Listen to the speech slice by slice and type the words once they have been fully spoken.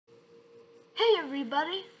Hey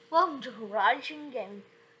everybody, welcome to Horizon Gaming.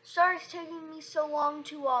 Sorry it's taking me so long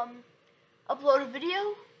to upload a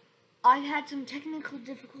video. I had some technical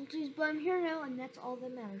difficulties, but I'm here now and that's all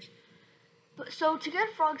that matters. So to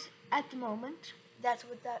get frogs at the moment, that's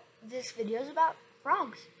what this video is about,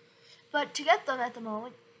 frogs. But to get them at the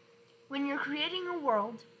moment, when you're creating a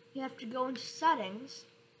world, you have to go into settings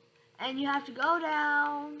and you have to go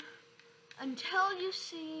down until you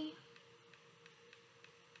see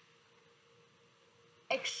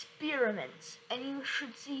experiments, and you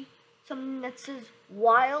should see something that says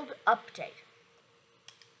wild update.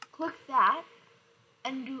 Click that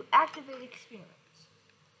and do activate experiments.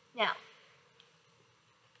 Now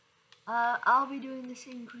I'll be doing this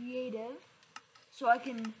in creative so I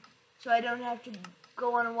don't have to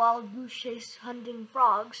go on a wild goose chase hunting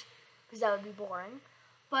frogs, because that would be boring.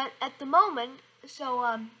 But at the moment,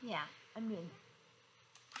 yeah, I'm doing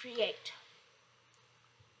create.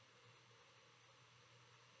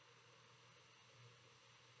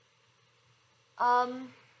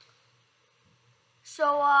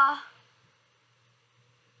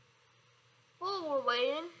 While we're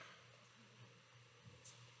waiting,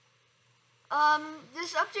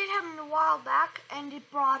 this update happened a while back, and it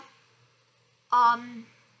brought,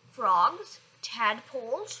 frogs,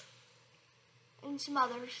 tadpoles, and some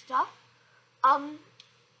other stuff,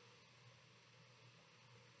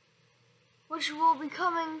 which will be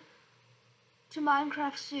coming to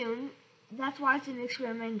Minecraft soon. That's why it's an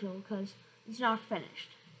experimental, because it's not finished.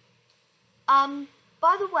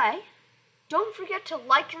 By the way, don't forget to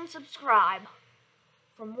like and subscribe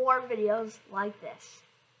for more videos like this.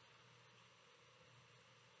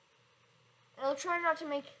 And I'll try not to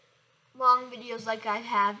make long videos like I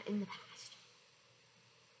have in the past.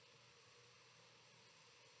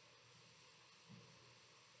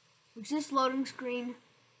 Which this loading screen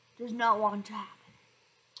does not want to happen.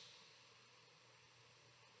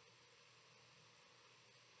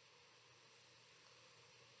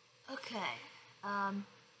 Okay,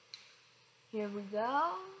 here we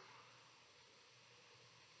go.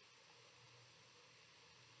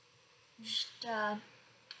 Just, shout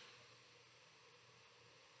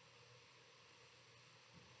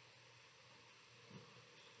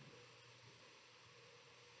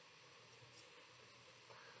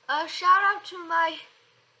out to my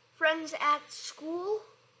friends at school.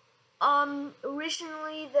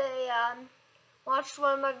 Recently they, watched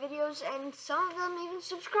one of my videos, and some of them even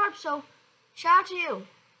subscribed, so shout out to you.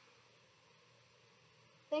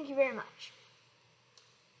 Thank you very much.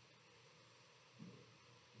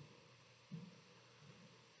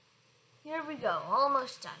 Here we go,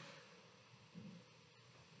 almost done.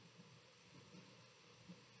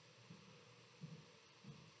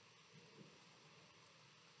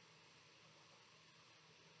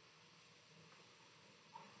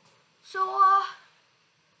 So,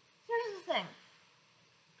 here's the thing.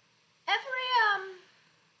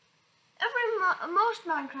 Most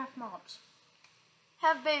Minecraft mobs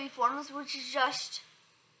have baby forms, which is just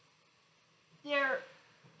they're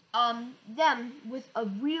them with a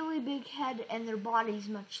really big head and their body's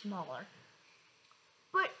much smaller.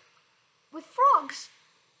 But with frogs,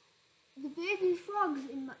 the baby frogs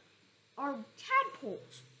are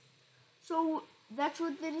tadpoles. So that's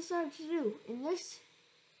what they decided to do. In this,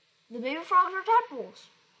 the baby frogs are tadpoles.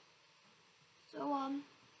 So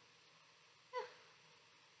yeah,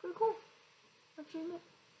 pretty cool. Actually,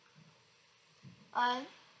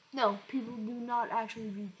 no, people do not actually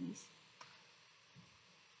read these.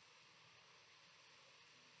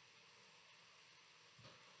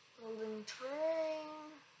 Building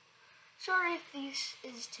terrain. Sorry if this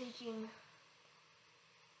is taking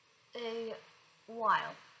a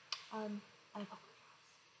while. I apologize.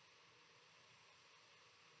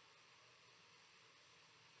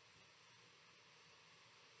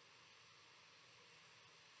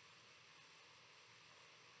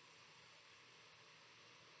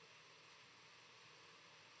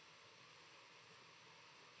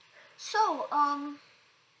 So,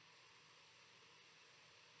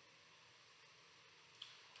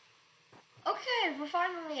 okay, we're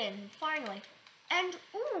finally in, finally. And,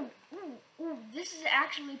 ooh, this is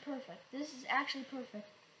actually perfect. This is actually perfect.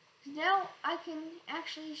 Now I can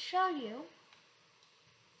actually show you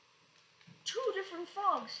two different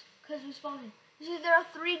frogs, because we spawned in. You see, there are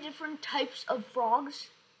 3 different types of frogs,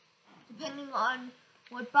 depending on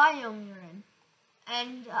what biome you're in.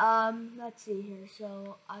 And, let's see here.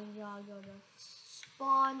 So, I gotta go to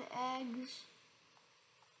spawn eggs.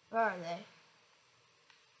 Where are they?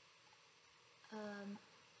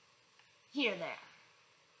 Here, there.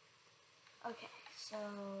 Okay, so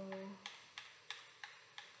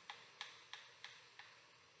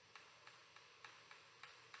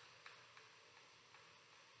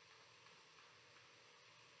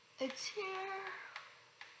It's here.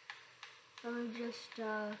 Let me just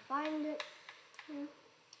find it.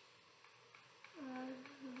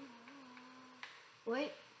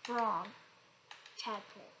 Wait, frog,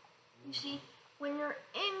 tadpole. You see, when you're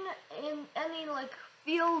in any like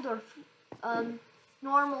field or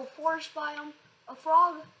normal forest biome, a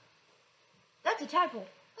frog, that's a tadpole.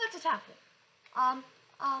 That's a tadpole.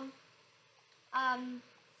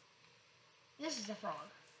 This is a frog.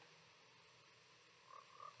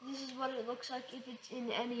 This is what it looks like if it's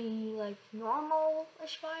in any like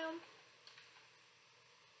normal-ish biome.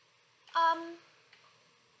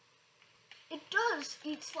 It does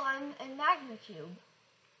eat slime and magma cube,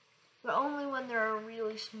 but only when they're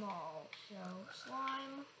really small. So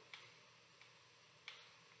slime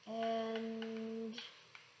and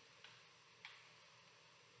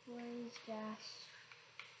blaze gas.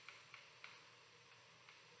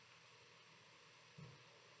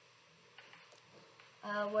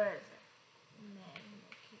 Where is it?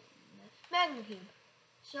 Magma cube.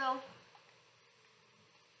 So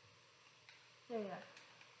there you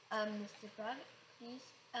are. Mr. Frog, please,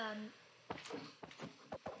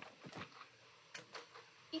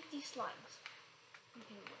 eat these slimes.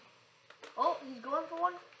 Okay, wait. Oh, he's going for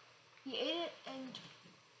one. He ate it and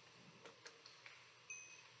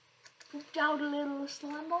pooped out a little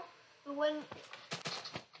slime ball. But when,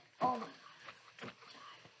 oh my god,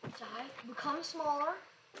 die, become smaller,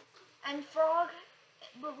 and frog,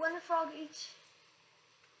 but when the frog eats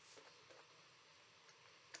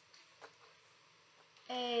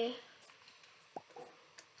a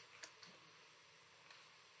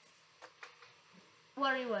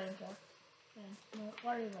what are you waiting for?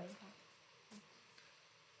 What are you waiting for?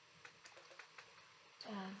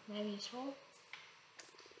 Maybe it's full.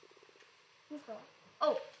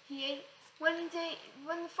 Oh, he ate when the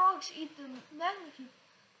frogs eat the magma cube,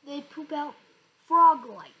 they poop out frog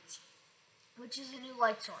light, which is a new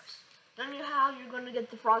light source. Don't know how you're going to get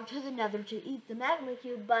the frog to the nether to eat the magma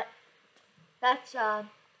cube, but that's, I'll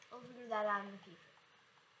figure that out in the future.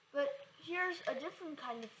 But here's a different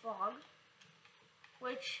kind of frog,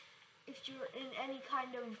 which, if you're in any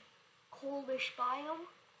kind of coldish biome,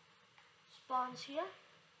 spawns here.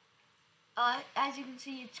 As you can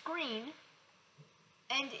see, it's green,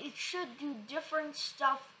 and it should do different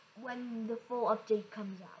stuff when the full update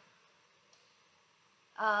comes out.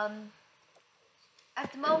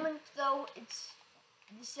 At the moment, though, it's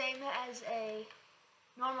the same as a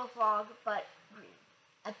normal frog, but green.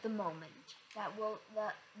 At the moment, that will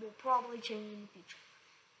probably change in the future.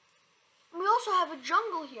 And we also have a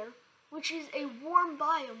jungle here, which is a warm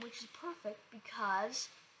biome, which is perfect because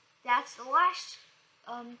that's the last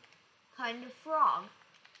kind of frog.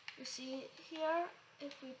 You see here,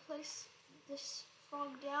 if we place this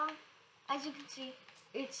frog down, as you can see,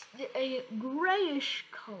 it's a grayish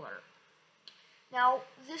color. Now,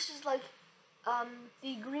 this is like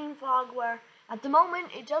the green frog where at the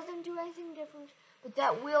moment it doesn't do anything different, but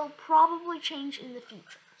that will probably change in the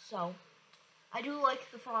future. So, I do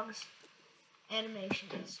like the frog's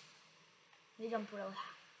animations. They jump really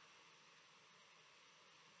high.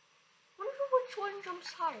 I wonder which one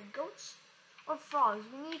jumps higher, goats or frogs?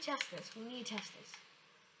 We need to test this.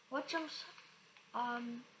 What jumps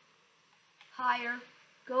higher,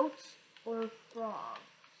 goats or frogs?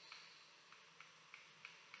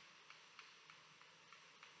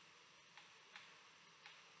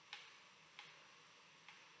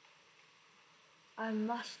 I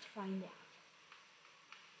must find out.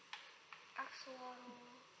 Axolotl.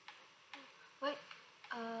 Wait,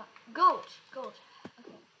 goat.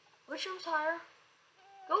 Okay. Which one's higher?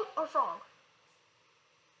 Goat or frog?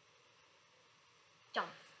 Jump,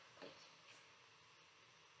 please.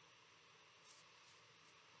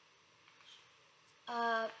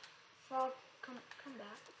 Frog, come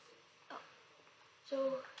back. Oh. So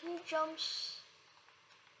he jumps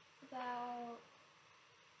about,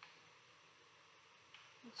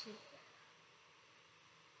 let's see.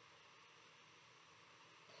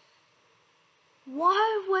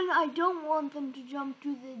 Why when I don't want them to jump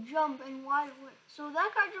do they jump, and why when, so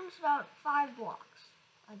that guy jumps about 5 blocks,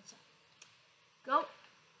 I'd say. Go.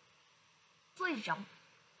 Please jump.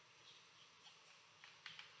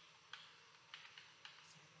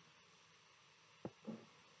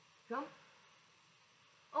 Jump.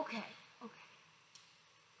 Okay.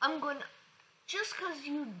 I'm gonna, just cause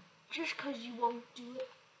you won't do it,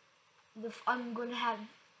 I'm gonna have,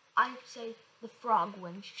 I'd say the frog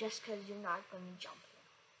wins, just cause you're not gonna jump here.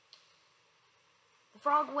 The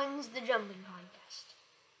frog wins the jumping contest.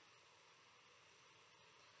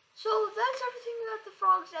 So that's everything about the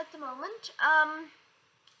frogs at the moment.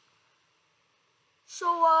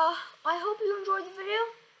 I hope you enjoyed the video.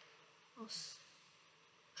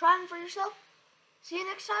 Try them for yourself. See you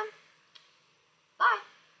next time. Bye.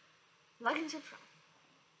 Like and subscribe.